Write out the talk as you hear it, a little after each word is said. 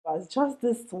subscribers. Just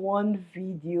this one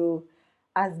video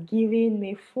has given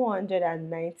me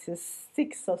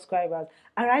 496 subscribers,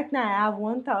 and right now I have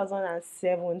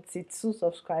 1072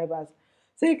 subscribers.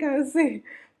 So you can see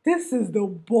this is the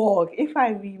bug. If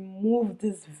I remove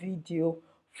this video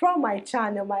from my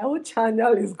channel, my whole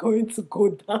channel is going to go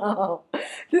down.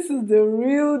 This is the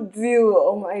real deal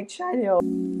on my channel.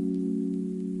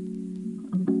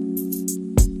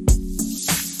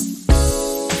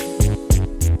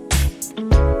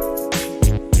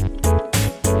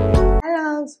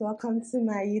 Hello, welcome to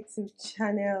my YouTube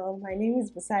channel. My name is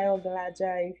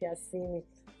BADAGRY if you are seeing me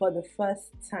for the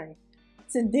first time.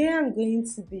 Today I'm going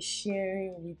to be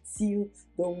sharing with you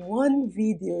the one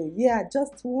video,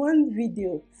 just one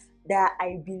video that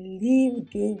I believe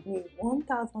gave me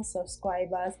 1000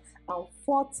 subscribers and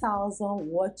 4000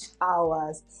 watch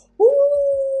hours. Woo!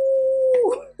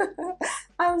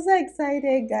 I'm so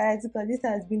excited, guys, because this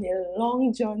has been a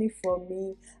long journey for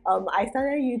me. I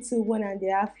started YouTube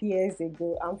 1.5 years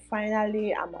ago, and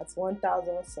finally I'm at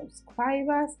 1000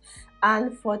 subscribers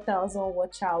and 4000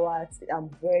 watch hours. I'm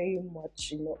very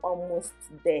much, almost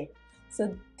there.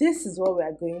 So this is what we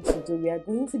are going to do. We are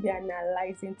going to be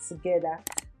analyzing together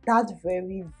that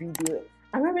very video,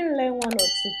 and maybe learn one or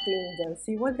two things and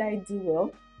see what did I do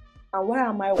well and what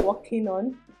am I working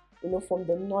on, from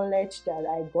the knowledge that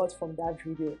I got from that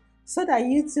video, so that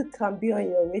you too can be on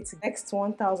your way to next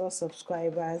 1000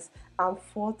 subscribers and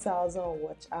 4000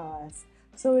 watch hours.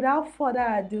 So without further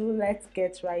ado, let's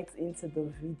get right into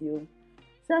the video.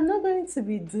 So I'm not going to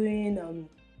be doing a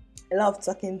lot of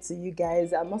talking to you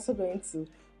guys. I'm also going to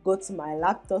go to my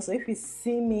laptop. So if you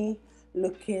see me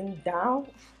looking down,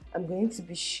 I'm going to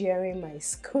be sharing my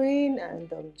screen and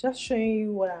just showing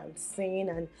you what I'm seeing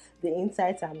and the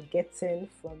insights I'm getting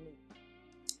from it.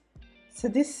 So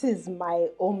this is my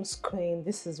home screen.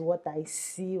 This is what I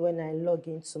see when I log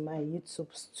into my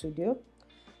YouTube studio.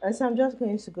 And so I'm just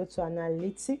going to go to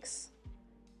analytics.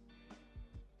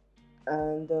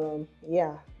 And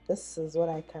this is what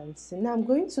I can see. Now I'm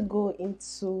going to go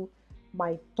into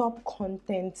my top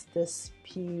content this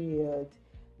period.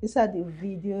 These are the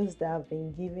videos that have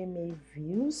been giving me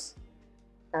views,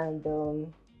 and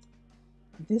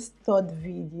this third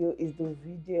video is the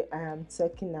video I am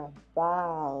talking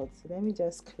about. So let me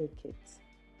just click it.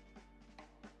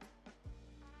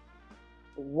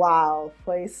 Wow,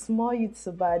 for a small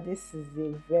YouTuber, this is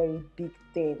a very big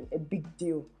thing, a big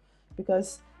deal,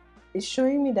 because it's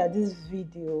showing me that this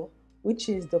video, which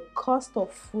is the cost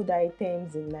of food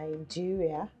items in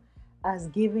Nigeria, has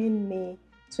given me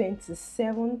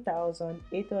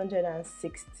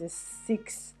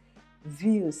 27,866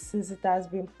 views since it has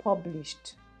been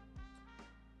published.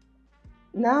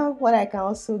 Now what I can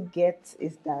also get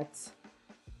is that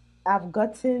I've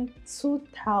gotten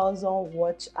 2000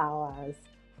 watch hours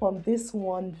from this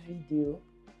one video,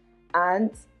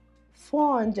 and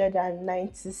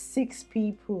 496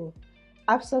 people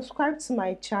have subscribed to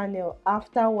my channel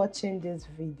after watching this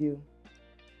video.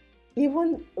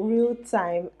 Even real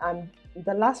time, and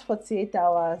the last 48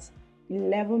 hours,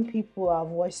 11 people have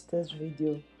watched this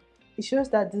video. It shows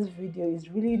that this video is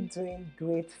really doing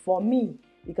great for me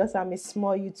because I'm a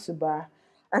small YouTuber.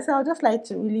 And so I'd just like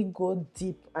to really go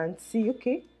deep and see,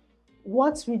 okay,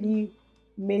 what really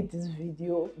made this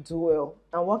video do well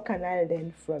and what can I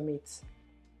learn from it.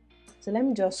 So let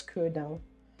me just scroll down,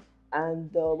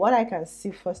 and what I can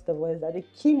see first of all is that the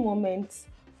key moments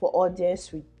for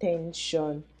audience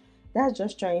retention, that's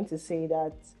just trying to say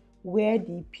that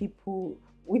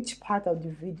which part of the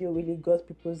video really got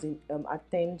people's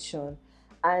attention,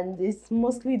 and it's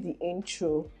mostly the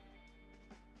intro.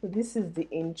 So this is the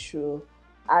intro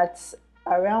at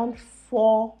around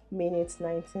 4 minutes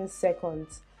 19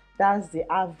 seconds. That's the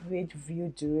average view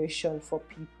duration for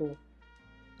people,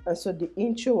 and so the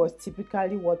intro was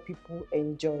typically what people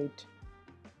enjoyed.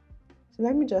 So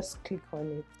let me just click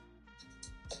on it.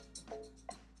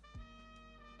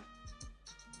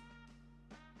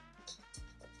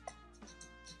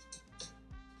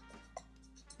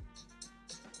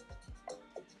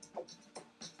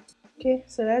 Okay,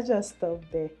 so let's just stop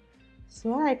there.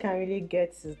 So what I can really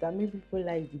get is that maybe people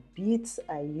like the beats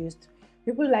I used.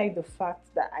 People like the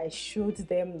fact that I showed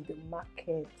them the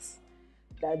market,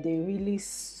 that they really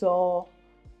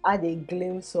had a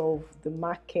glimpse of the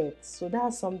market. So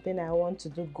that's something I want to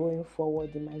do going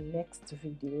forward in my next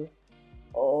video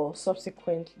or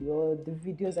subsequently, or the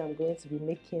videos I'm going to be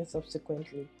making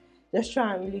subsequently. Just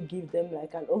try and really give them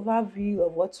like an overview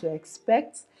of what to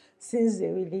expect, since they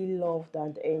really loved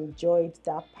and enjoyed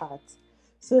that part.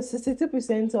 So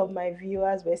 62% of my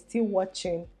viewers were still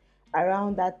watching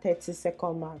around that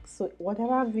 30-second mark. So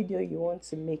whatever video you want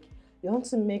to make, You want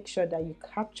to make sure that you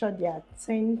capture the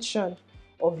attention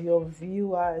of your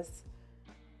viewers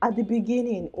at the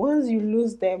beginning. Once you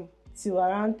lose them till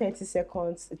around 30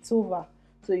 seconds, it's over.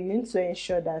 So you need to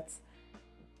ensure that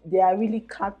they are really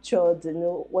captured,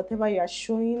 whatever you are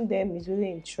showing them is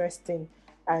really interesting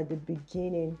at the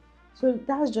beginning. So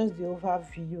that's just the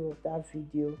overview of that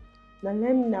video. Now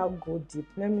let me now go deep.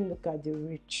 Let me look at the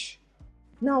reach.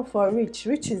 Now for reach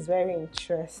is very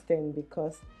interesting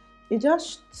because it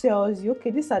just tells you, okay,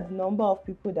 these are the number of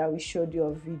people that we showed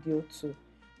your video to.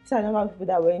 These are the number of people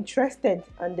that were interested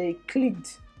and they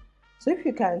clicked. So if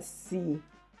you can see,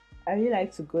 I really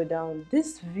like to go down.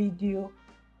 This video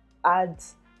had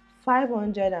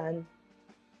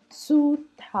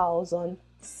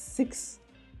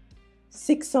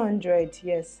 502,600,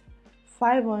 yes,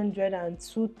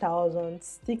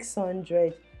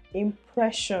 502,600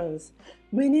 impressions,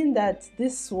 meaning that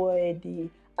this were the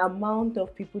amount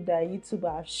of people that YouTube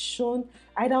have shown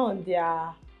either on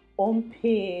their own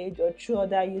page or through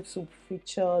other YouTube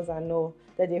features and all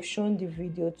that they've shown the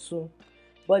video to.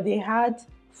 But they had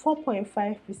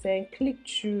 4.5%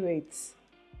 click-through rates,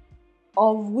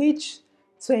 of which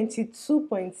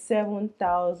 22.7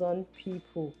 thousand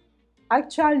people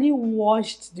actually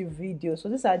watched the video. So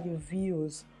these are the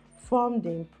views from the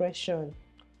impression.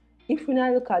 If we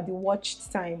now look at the watch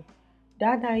time,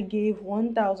 that I gave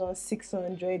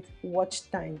 1,600 watch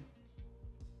time.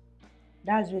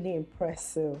 That's really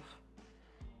impressive.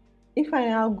 If I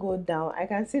now go down, I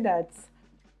can see that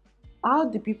how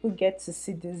the people get to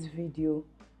see this video.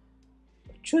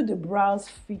 Through the browse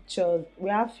features, we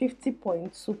have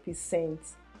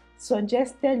 50.2%,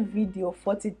 suggested video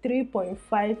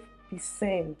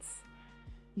 43.5%,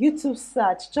 YouTube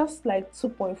search, just like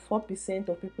 2.4%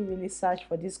 of people really search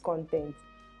for this content,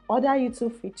 other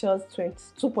YouTube features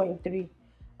 22.3%,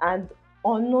 and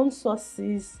unknown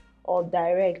sources or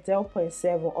direct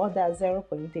 0.7%, other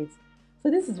 0.8%. So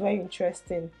this is very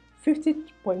interesting.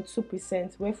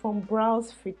 50.2% were from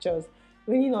browse features,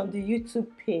 meaning on the YouTube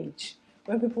page.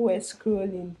 When people were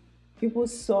scrolling, people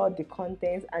saw the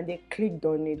content and they clicked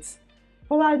on it,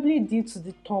 probably due to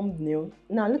the thumbnail.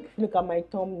 Now look at my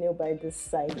thumbnail by this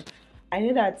side. I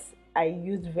know that I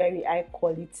used very high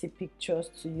quality pictures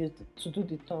to do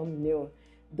the thumbnail.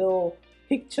 The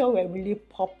picture were really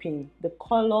popping. The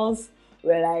colors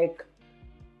were like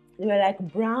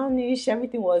brownish.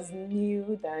 Everything was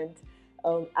nude, and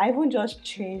I even just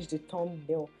changed the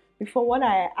thumbnail. Before, what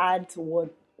I had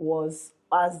was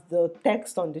as the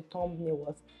text on the thumbnail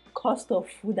was cost of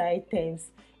food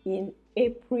items in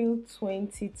April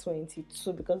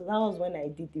 2022, because that was when I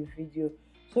did the video.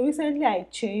 So recently I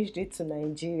changed it to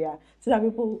Nigeria so that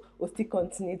people will still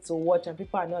continue to watch and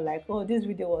people are not like, oh, this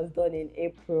video was done in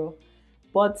April.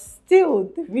 But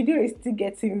still, the video is still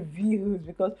getting views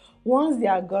because once the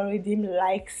algorithm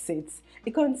likes it,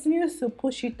 it continues to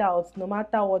push it out no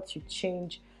matter what you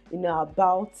change,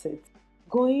 about it.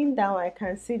 Going down, I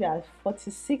can see that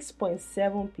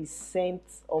 46.7%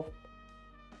 of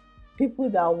people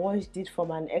that watched it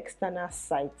from an external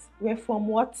site were from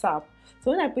WhatsApp.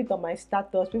 So when I put it on my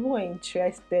status, people were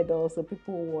interested also,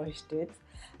 people watched it.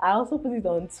 I also put it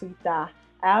on Twitter.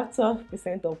 I have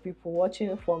 12% of people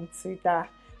watching from Twitter.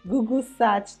 Google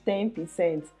search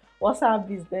 10%. WhatsApp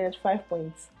business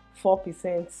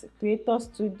 5.4%. Creator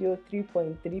Studio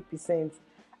 3.3%.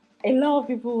 A lot of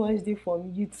people watched it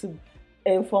from YouTube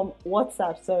and from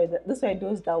WhatsApp. Sorry, those were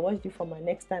those that watched it from an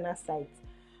external site.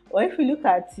 Or if you look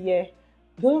at here,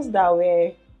 those that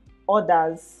were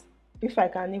others, if I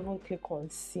can even click on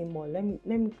see more, let me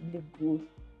really go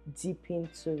deep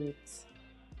into it.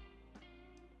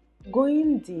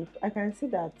 Going deep, I can see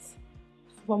that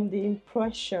from the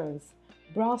impressions,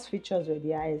 browse features were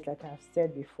the highest, like I've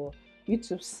said before.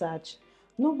 YouTube search,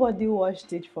 nobody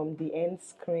watched it from the end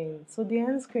screen. So the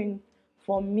end screen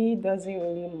for me doesn't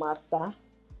really matter,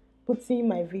 putting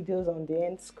my videos on the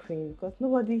end screen, because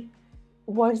nobody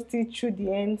watched it through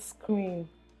the end screen.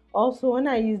 Also, when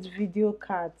I used video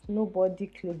card, nobody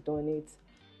clicked on it.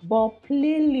 But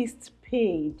playlist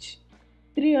page,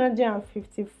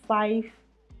 355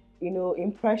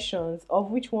 impressions,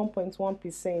 of which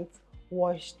 1.1%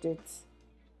 watched it.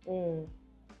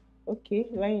 Okay,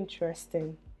 very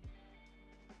interesting.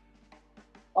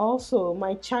 Also,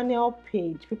 my channel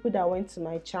page, people that went to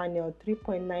my channel,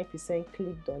 3.9%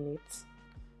 clicked on it.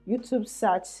 YouTube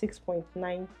search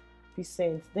 6.9%.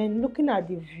 Then looking at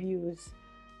the views,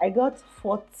 I got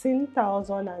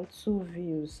 14,002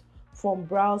 views from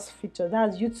browse feature.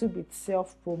 That's YouTube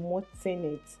itself promoting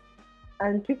it.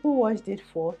 And people watched it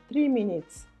for 3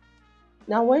 minutes.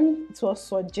 Now when it was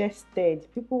suggested,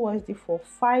 people watched it for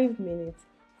 5 minutes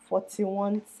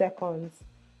 41 seconds.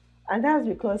 and that's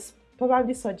because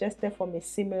probably suggested from a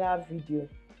similar video.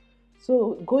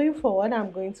 So going forward,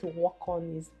 I'm going to work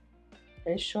on is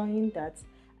ensuring that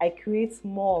I create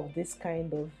more of this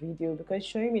kind of video, because it's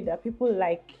showing me that people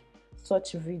like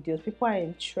such videos. People are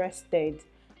interested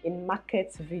in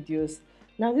market videos.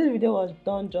 Now this video was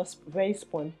done just very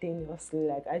spontaneously.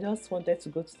 Like I just wanted to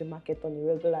go to the market on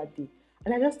a regular day,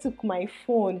 and I just took my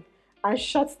phone and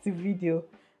shot the video.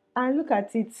 And look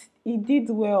at it, it did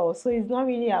well. So it's not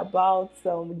really about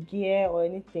gear or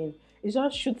anything. It's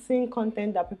just shooting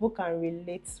content that people can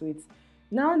relate with.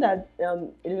 Now that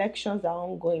elections are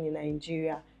ongoing in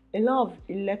Nigeria, a lot of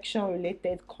election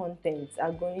related content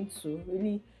are going to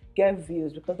really get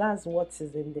views, because that's what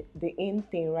is in the in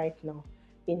thing right now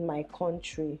in my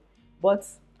country. But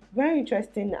very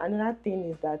interesting, another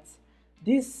thing is that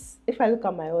this, if I look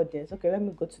at my audience, okay, let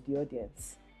me go to the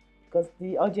audience, because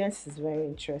the audience is very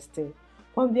interesting.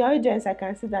 From the audience, I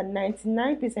can see that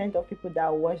 99% of people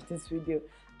that watch this video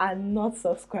are not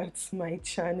subscribed to my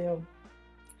channel.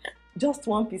 Just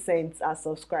 1% are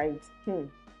subscribed.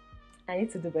 I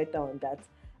need to do better on that.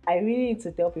 I really need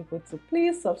to tell people to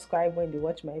please subscribe when they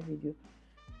watch my video.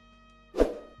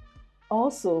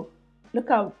 Also,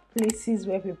 look at places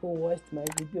where people watched my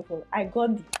video from. I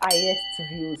got the highest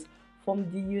views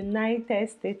from the United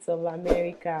States of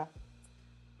America.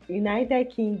 United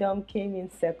Kingdom came in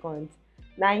second.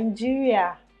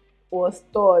 Nigeria was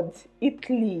third.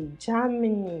 Italy,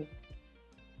 Germany.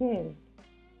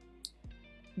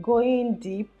 Going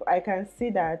deep, I can see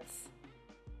that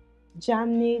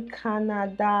Germany,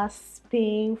 Canada,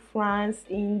 Spain, France,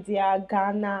 India,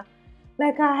 Ghana.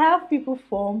 Like I have people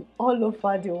from all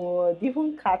over the world.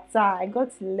 Even Qatar, I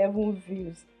got 11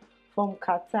 views from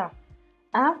Qatar.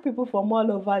 I have people from all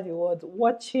over the world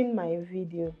watching my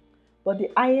video, but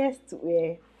the highest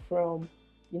were from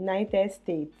United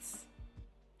States.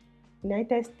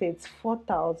 United States,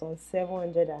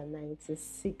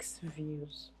 4,796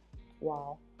 views.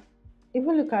 Wow.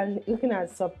 Even looking at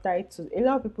subtitles, a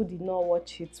lot of people did not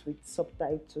watch it with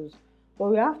subtitles, but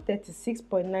we have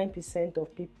 36.9%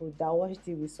 of people that watched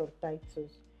it with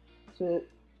subtitles. So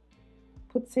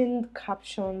putting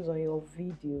captions on your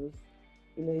videos,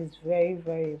 is very,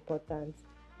 very important.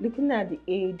 Looking at the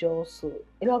age also,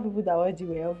 a lot of people that watched it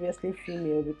were obviously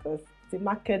female, because it's a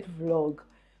market vlog.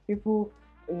 People,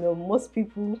 most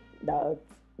people that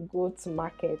go to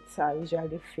markets are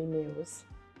usually females.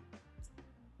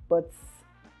 But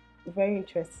very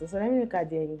interesting. So let me look at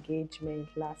the engagement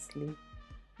lastly.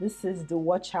 This is the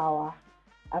watch hour.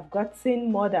 I've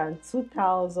gotten more than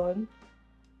 2,000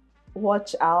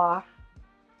 watch hour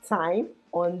time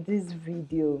on this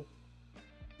video.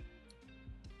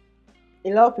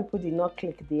 A lot of people did not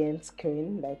click the end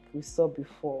screen like we saw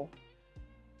before.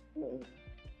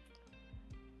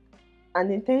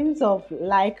 And in terms of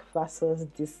like versus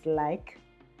dislike,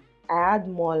 I had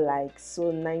more likes,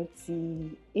 so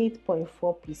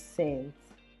 98.4%,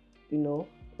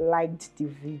 liked the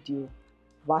video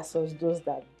versus those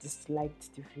that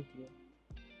disliked the video.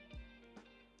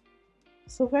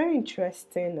 So very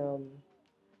interesting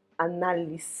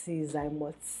analysis, I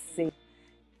must say.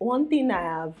 One thing I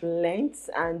have learned,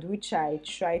 and which I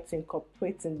try to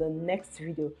incorporate in the next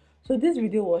video. So this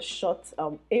video was shot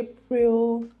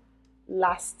April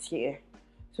last year.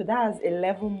 So that was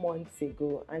 11 months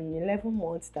ago, and in 11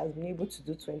 months it has been able to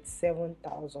do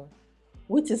 27,000,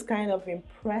 which is kind of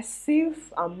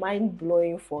impressive and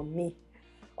mind-blowing for me.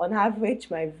 On average,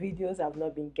 my videos have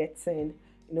not been getting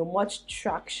much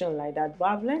traction like that, but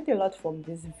I've learned a lot from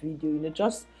this video,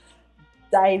 just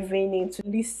diving into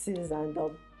listings. And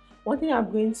one thing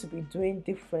I'm going to be doing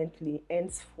differently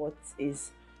henceforth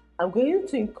is I'm going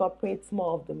to incorporate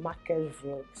more of the market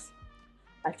vlogs,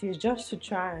 at least just to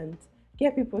try and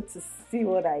get people to see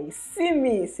what I see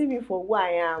me for who I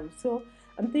am. So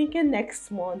I'm thinking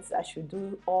next month I should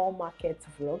do all market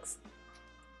vlogs,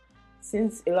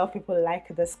 since a lot of people like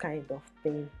this kind of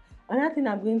thing. Another thing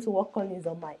I'm going to work on is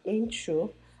on my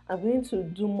intro. I'm going to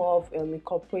do more of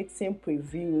incorporating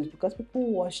previews, because people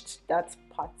watched that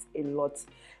part a lot.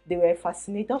 They were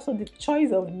fascinated. Also the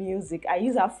choice of music, I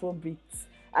use Afrobeats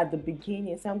at the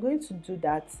beginning, so I'm going to do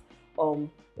that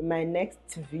in my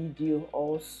next video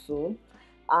also.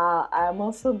 I'm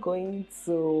also going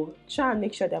to try and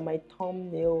make sure that my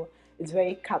thumbnail is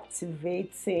very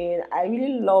captivating. I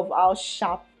really love how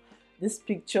sharp these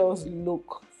pictures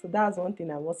look, so that's one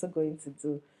thing I'm also going to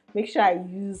do. Make sure I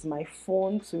use my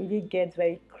phone to really get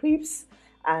very crisp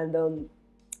and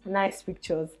nice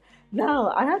pictures.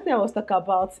 Now, another thing I was talking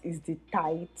about is the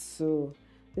title.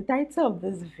 The title of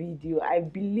this video, I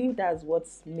believe that's what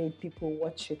made people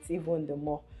watch it even the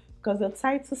more. because the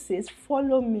title says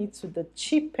follow me to the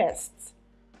cheapest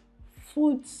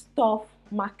foodstuff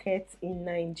market in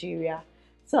Nigeria.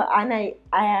 So and I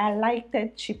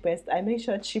highlighted cheapest. I made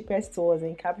sure cheapest was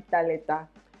in capital letter.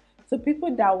 So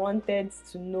people that wanted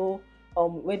to know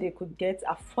where they could get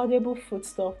affordable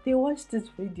foodstuff, they watched this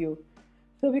video.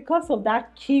 So because of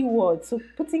that keyword, so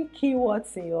putting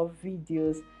keywords in your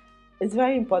videos is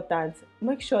very important.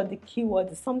 Make sure the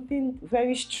keyword is something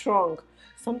very strong,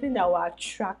 something that will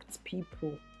attract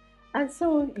people. And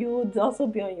so you would also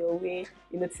be on your way,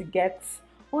 to get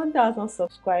 1,000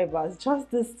 subscribers. Just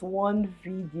this one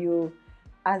video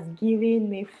has given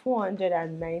me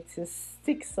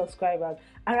 496 subscribers.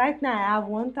 And right now I have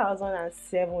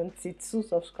 1,072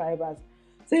 subscribers.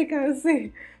 So you can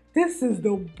see this is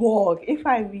the bug. If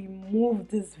I remove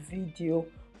this video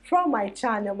from my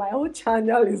channel, my whole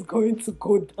channel is going to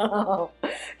go down.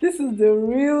 This is the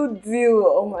real deal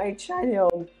on my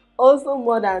channel. Also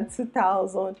more than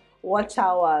 2,000 watch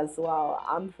hours. Wow,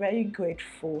 I'm very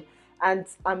grateful, and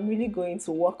I'm really going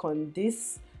to work on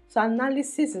this. So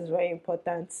analysis is very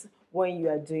important when you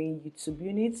are doing YouTube.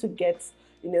 You need to get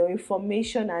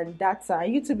information and data.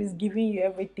 YouTube is giving you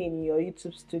everything in your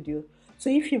YouTube studio. So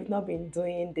if you've not been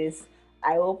doing this,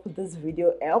 I hope this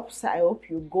video helps. I hope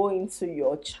you go into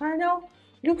your channel,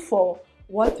 look for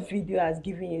what video has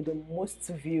given you the most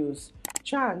views,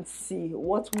 try and see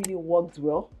what really worked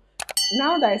well.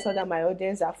 Now that I saw that my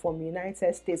audience are from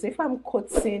United States, so if I'm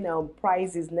quoting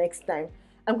prices next time,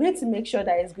 I'm going to make sure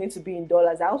that it's going to be in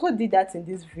dollars. I also did that in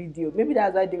this video. Maybe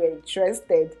that's why they were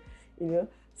interested.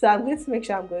 So I'm going to make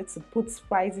sure I'm going to put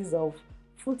prices of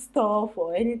foodstuff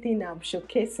or anything I'm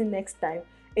showcasing next time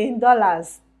in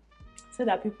dollars, so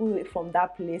that people from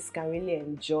that place can really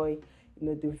enjoy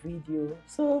the video.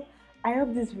 So I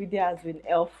hope this video has been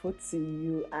helpful to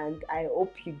you, and I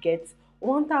hope you get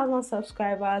 1,000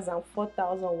 subscribers and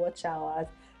 4,000 watch hours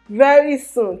very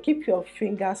soon. Keep your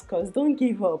fingers crossed. Don't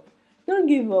give up. Don't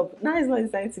give up. Now is not the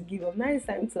time to give up. Now it's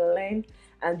time to learn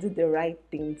and do the right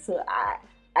thing. So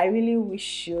I really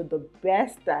wish you the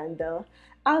best, and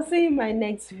I'll see you in my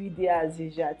next video as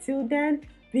usual. Till then,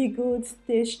 be good,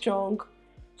 stay strong,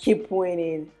 keep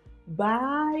winning.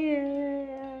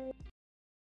 Bye.